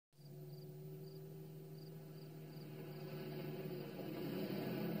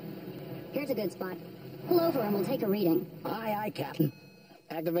Here's a good spot. Pull over and we'll take a reading. Aye, aye, Captain.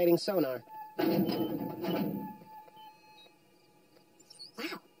 Activating sonar. Wow.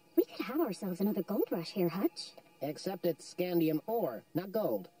 We could have ourselves another gold rush here, Hutch. Except it's scandium ore, not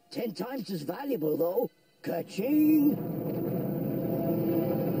gold. 10 times as valuable, though. Ka-ching!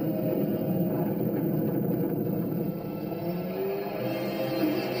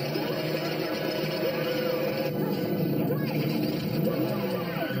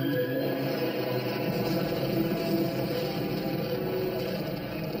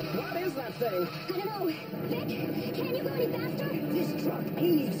 I don't know. Vic, can you go any faster? This truck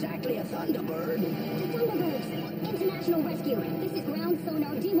ain't exactly a Thunderbird. The Thunderbirds. International Rescue. This is ground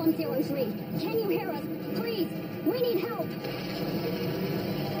sonar D103. Can you hear us? Please. We need help.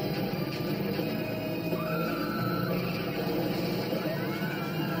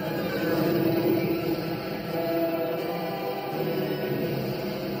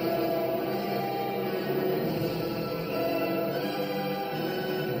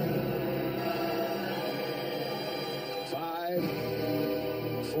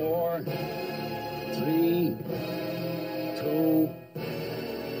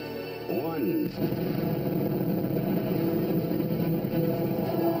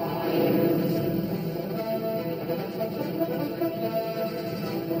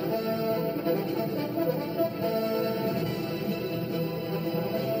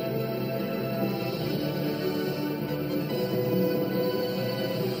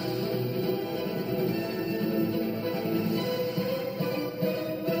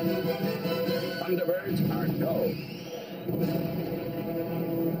 Thunderbirds are go.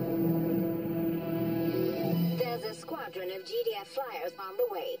 There's a squadron of GDF flyers on the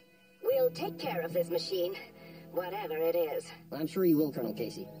way. We'll take care of this machine, whatever it is. I'm sure you will, Colonel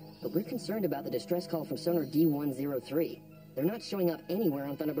Casey. But we're concerned about the distress call from sonar D103. They're not showing up anywhere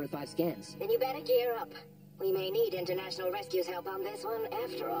on Thunderbird 5 scans. Then you better gear up. We may need International Rescue's help on this one,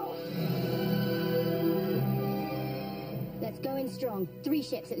 after all. Let's go in strong. 3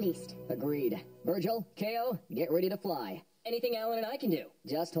 ships at least. Agreed. Virgil, KO, get ready to fly. Anything Alan and I can do.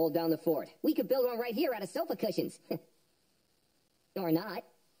 Just hold down the fort. We could build one right here out of sofa cushions. Or not.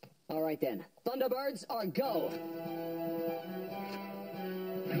 All right then. Thunderbirds are go.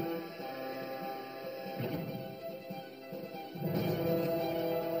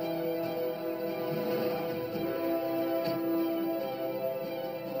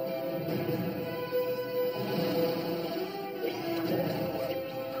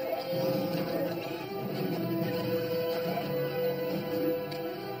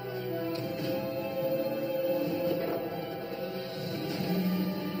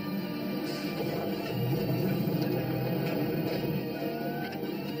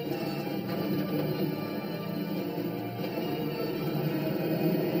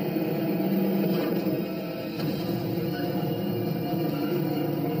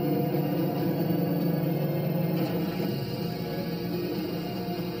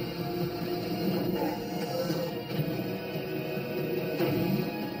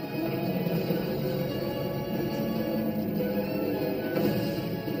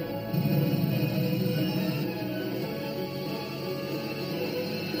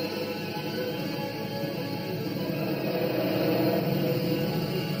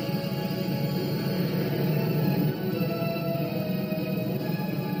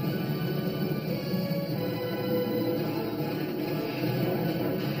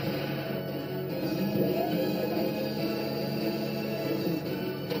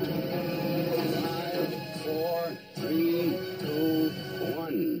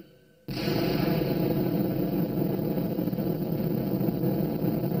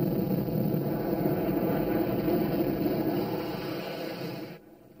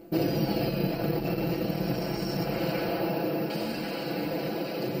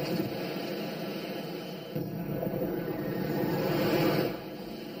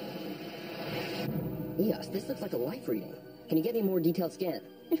 Yes, this looks like a life reading. Can you get any more detailed scan?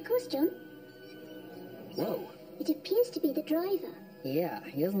 Of course, John. Whoa. It appears to be the driver. Yeah,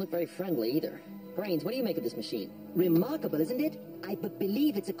 he doesn't look very friendly either. Brains, what do you make of this machine? Remarkable, isn't it? I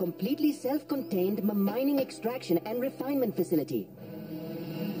believe it's a completely self-contained mining extraction and refinement facility.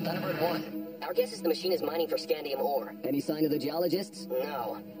 Thunderbird 1. Our guess is the machine is mining for scandium ore. Any sign of the geologists?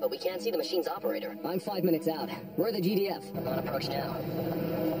 No, but we can't see the machine's operator. I'm 5 minutes out. We're the GDF. On approach now.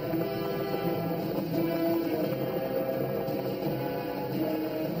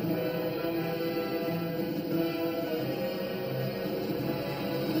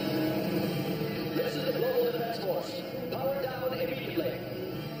 This is the Global Defense Force. Power down immediately.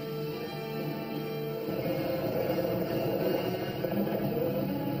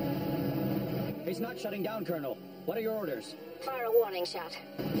 not shutting down, Colonel. What are your orders? Fire a warning shot.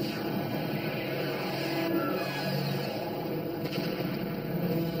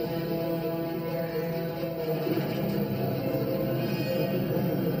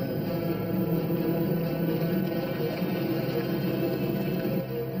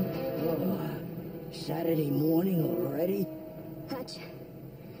 Saturday morning already? Hutch,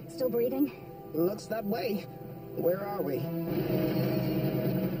 still breathing? Looks that way. Where are we?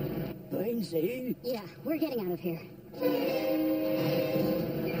 Lindsay? Yeah, we're getting out of here.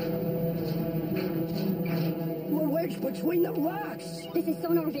 We're wedged between the rocks. This is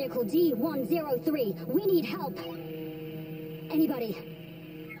sonar vehicle D103. We need help. Anybody?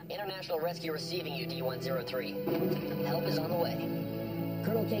 International Rescue receiving you, D103. Help is on the way.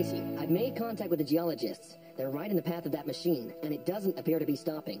 Colonel Casey, I've made contact with the geologists. They're right in the path of that machine, and it doesn't appear to be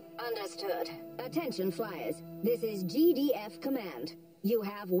stopping. Understood. Attention, flyers. This is GDF Command. You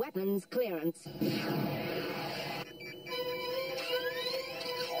have weapons clearance.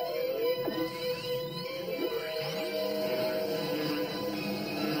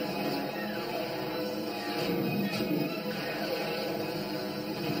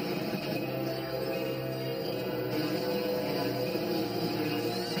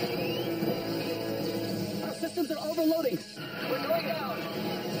 Our systems are overloading. We're going down.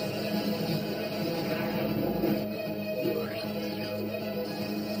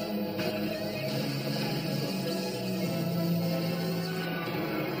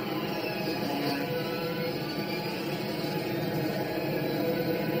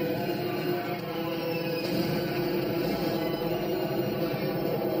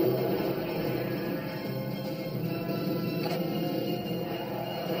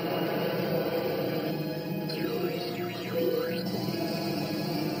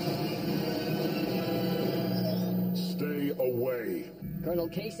 Stay away. Colonel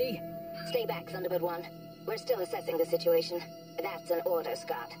Casey? Stay back, Thunderbird 1. We're still assessing the situation. That's an order,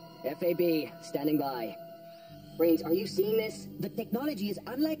 Scott. FAB, standing by. Brains, are you seeing this? The technology is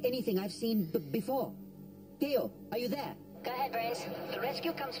unlike anything I've seen before. Keo, are you there? Go ahead, Brains. The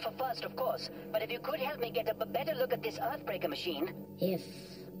rescue comes for first, of course. But if you could help me get a better look at this Earthbreaker machine. If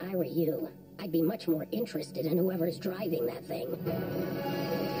I were you, I'd be much more interested in whoever's driving that thing.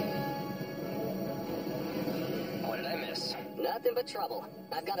 What did I miss? Nothing but trouble.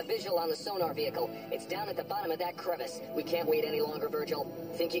 I've got a visual on the sonar vehicle. It's down at the bottom of that crevice. We can't wait any longer, Virgil.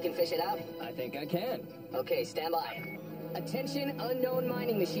 Think you can fish it out? I think I can. Okay, stand by. Attention, unknown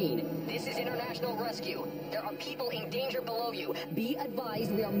mining machine. This is International Rescue. There are people in danger below you. Be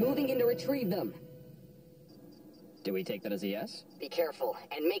advised we are moving in to retrieve them. Do we take that as a yes? Be careful,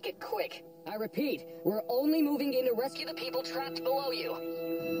 and make it quick. I repeat, we're only moving in to rescue the people trapped below you.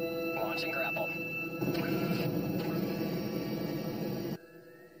 Launching grapple.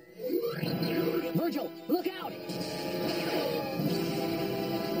 Virgil, look out!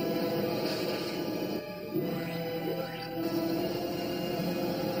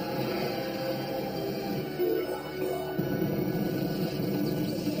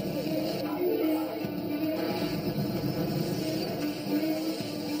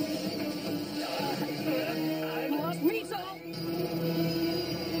 I lost Rito!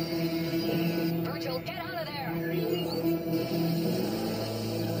 Virgil, get out of there!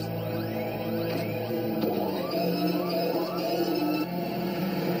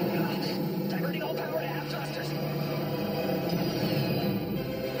 Diverting all power to half thrusters.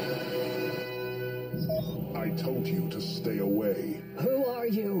 I told you to stay away. Who are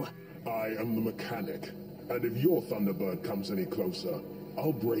you? I am the mechanic. And if your Thunderbird comes any closer,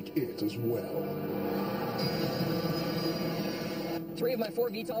 I'll break it as well. 3 of my 4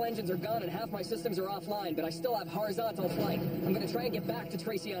 VTOL engines are gone and half my systems are offline, but I still have horizontal flight. I'm gonna try and get back to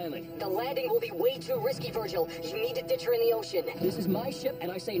Tracy Island. The landing will be way too risky, Virgil. You need to ditch her in the ocean. This is my ship,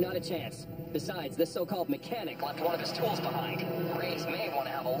 and I say not a chance. Besides, this so-called mechanic left one of his tools behind. Brains may want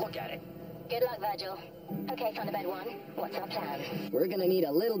to have a look at it. Good luck, Virgil. Okay, Thunderbird 1, what's our plan? We're gonna need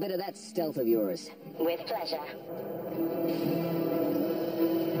a little bit of that stealth of yours. With pleasure.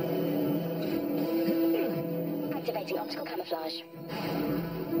 Activating optical camouflage.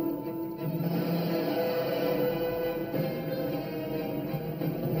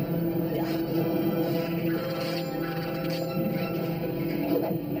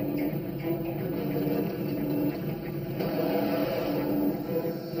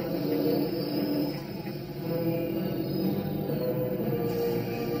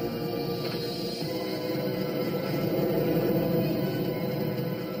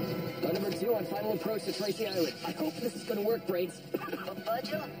 Thunderbird 2 on final approach to Tracy Island. I hope this is gonna work, Brains.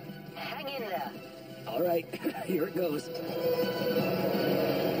 Virgil, hang in there. All right, here it goes.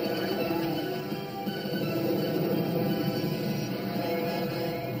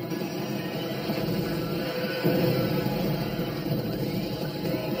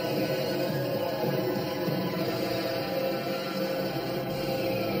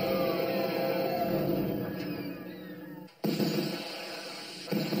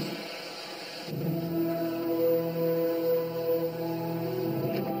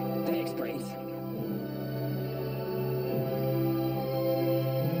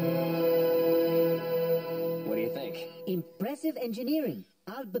 impressive engineering.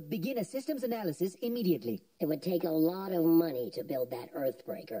 I'll begin a systems analysis immediately. It would take a lot of money to build that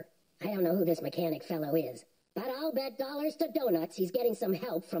Earthbreaker. I don't know who this mechanic fellow is, but I'll bet dollars to donuts he's getting some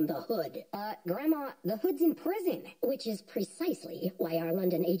help from the Hood. Grandma, the Hood's in prison. Which is precisely why our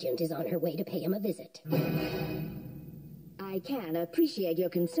London agent is on her way to pay him a visit. I can appreciate your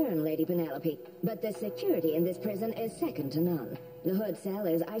concern, Lady Penelope, but the security in this prison is second to none. The Hood cell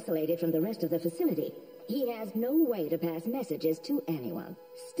is isolated from the rest of the facility. He has no way to pass messages to anyone.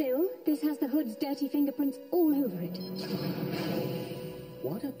 Still, this has the Hood's dirty fingerprints all over it.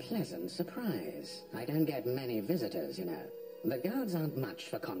 What a pleasant surprise. I don't get many visitors, you know. The guards aren't much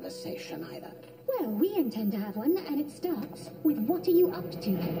for conversation either. Well, we intend to have one, and it starts with what are you up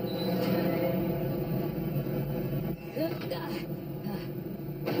to?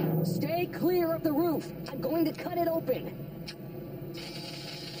 Stay clear of the roof. I'm going to cut it open.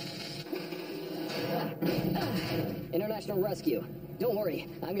 International Rescue. Don't worry,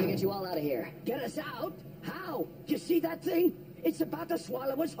 I'm gonna get you all out of here. Get us out? How? You see that thing? It's about to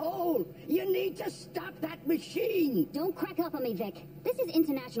swallow us whole. You need to stop that machine. Don't crack up on me, Vic. This is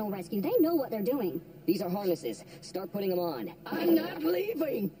International Rescue. They know what they're doing. These are harnesses. Start putting them on. I'm not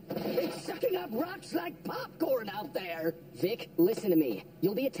leaving. It's sucking up rocks like popcorn out there. Vic, listen to me.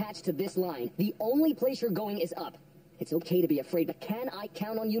 You'll be attached to this line. The only place you're going is up. It's okay to be afraid, but can I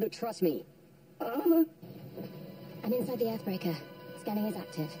count on you to trust me? I'm inside the Earthbreaker. Scanning is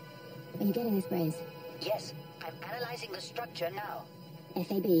active. Are you getting this, Brains? Yes, I'm analyzing the structure now.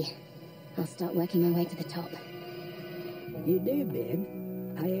 FAB. I'll start working my way to the top. You do, babe.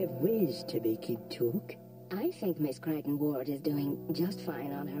 I have ways to make it talk. I think Miss Crichton Ward is doing just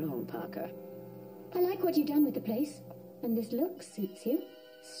fine on her own, Parker. I like what you've done with the place. And this look suits you.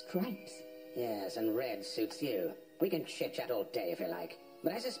 Stripes. Yes, and red suits you. We can chit-chat all day if you like.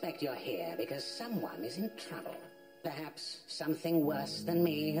 But I suspect you're here because someone is in trouble. Perhaps something worse than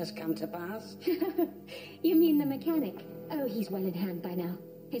me has come to pass? You mean the mechanic? Oh, he's well in hand by now.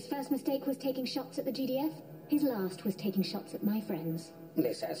 His first mistake was taking shots at the GDF. His last was taking shots at my friends.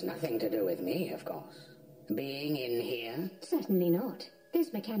 This has nothing to do with me, of course. Being in here? Certainly not.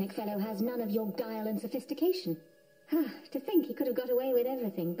 This mechanic fellow has none of your guile and sophistication. To think he could have got away with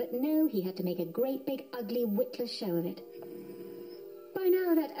everything, but no, he had to make a great big ugly witless show of it. By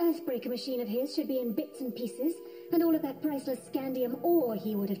now, that Earthbreaker machine of his should be in bits and pieces, and all of that priceless scandium ore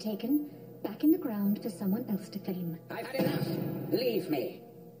he would have taken back in the ground for someone else to claim. I've had enough. Leave me.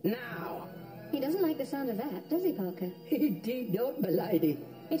 Now. He doesn't like the sound of that, does he, Parker? Indeed not, milady.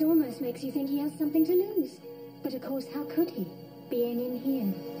 It almost makes you think he has something to lose. But of course, how could he, being in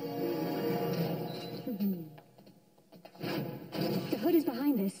here? The Hood is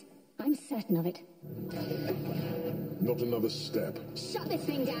behind this. I'm certain of it. Not another step. Shut this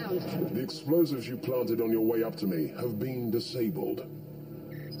thing down! The explosives you planted on your way up to me have been disabled.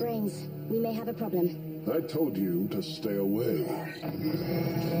 Brains, we may have a problem. I told you to stay away.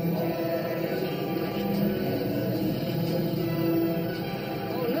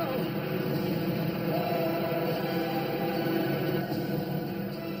 Oh no!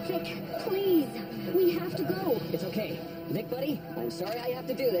 Vic, please! We have to go! It's okay. Vic, buddy, I'm sorry I have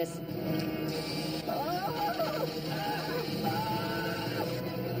to do this.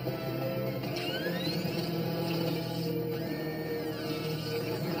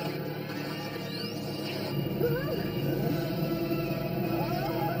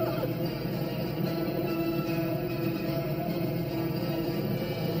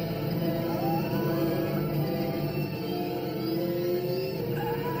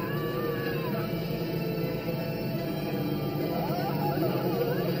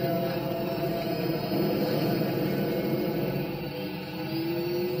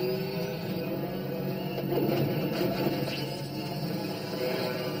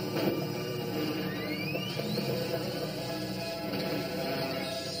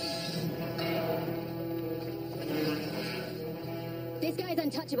 This guy's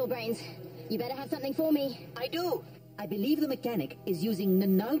untouchable, Brains. You better have something for me. I do. I believe the mechanic is using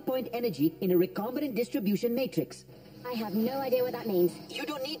null point energy in a recombinant distribution matrix. I have no idea what that means. You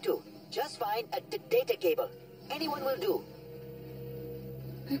don't need to. Just find a data cable. Anyone will do.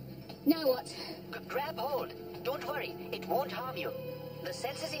 Now what? Grab hold. Don't worry. It won't harm you. The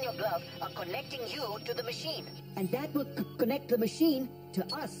sensors in your glove are connecting you to the machine. And that will connect the machine to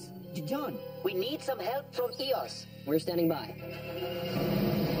us, to John. We need some help from EOS. We're standing by.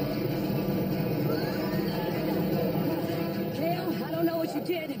 Kale, I don't know what you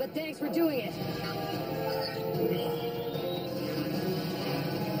did, but thanks for doing it.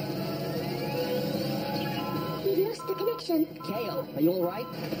 We lost the connection. Kale, are you all right?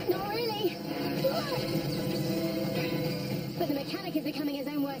 Not really. But the mechanic is becoming his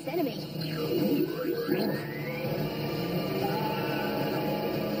own worst enemy.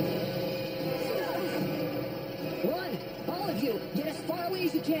 Run! All of you! Get as far away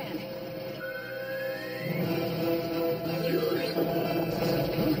as you can!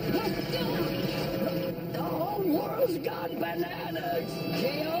 The whole world's gone bananas!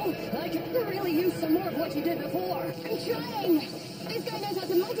 KO, I could really use some more of what you did before. I'm trying! This guy knows how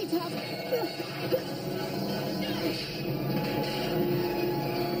to multitask.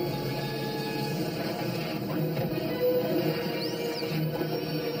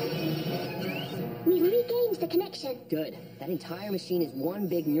 We've regained the connection. Good. That entire machine is one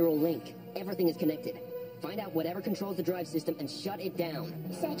big neural link. Everything is connected. Find out whatever controls the drive system and shut it down.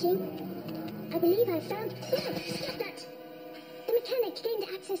 Searching. I believe I've found... No! Stop that! The mechanic gained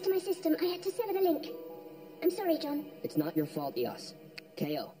access to my system. I had to sever the link. I'm sorry, John. It's not your fault, Eos.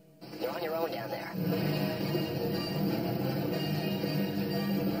 KO. You're on your own down there.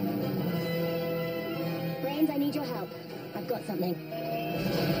 Brains, I need your help. I've got something.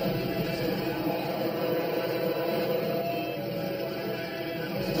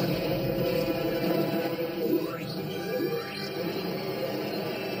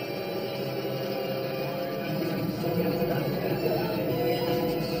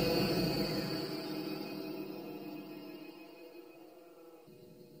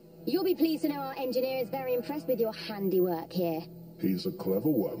 You'll be pleased to know our engineer is very impressed with your handiwork here. He's a clever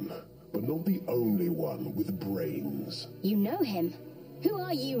one, but not the only one with brains. You know him. Who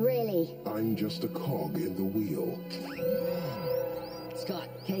are you, really? I'm just a cog in the wheel. Scott,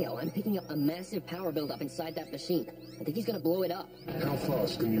 KO, I'm picking up a massive power buildup inside that machine. I think he's gonna blow it up. How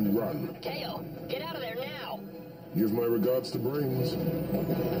fast can you run? KO, get out of there now! Give my regards to Brains.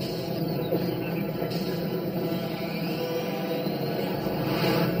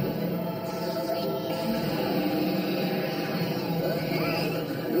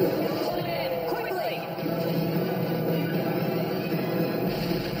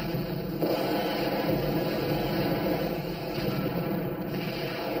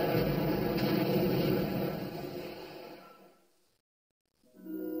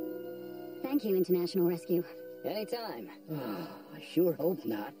 Thank you, International Rescue. Anytime. I sure hope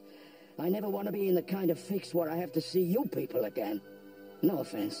not. I never want to be in the kind of fix where I have to see you people again. No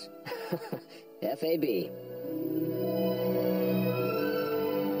offense. FAB.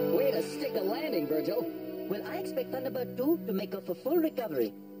 Way to stick the landing, Virgil. Well, I expect Thunderbird 2 to make a full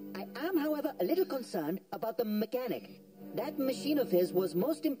recovery. I am, however, a little concerned about the mechanic. That machine of his was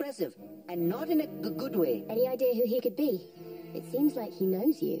most impressive, and not in a good way. Any idea who he could be? It seems like he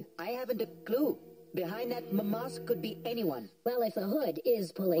knows you. I haven't a clue. Behind that mask could be anyone. Well, if the Hood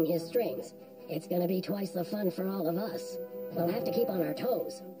is pulling his strings, it's gonna be twice the fun for all of us. We'll have to keep on our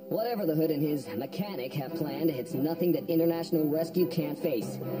toes. Whatever the Hood and his mechanic have planned, it's nothing that International Rescue can't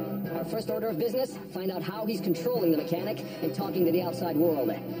face. Our first order of business, find out how he's controlling the mechanic and talking to the outside world.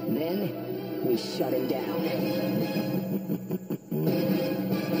 Then, we shut him down.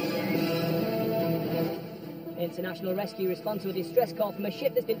 International Rescue responds to a distress call from a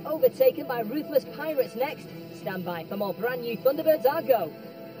ship that's been overtaken by ruthless pirates next. Stand by for more brand new Thunderbirds are go.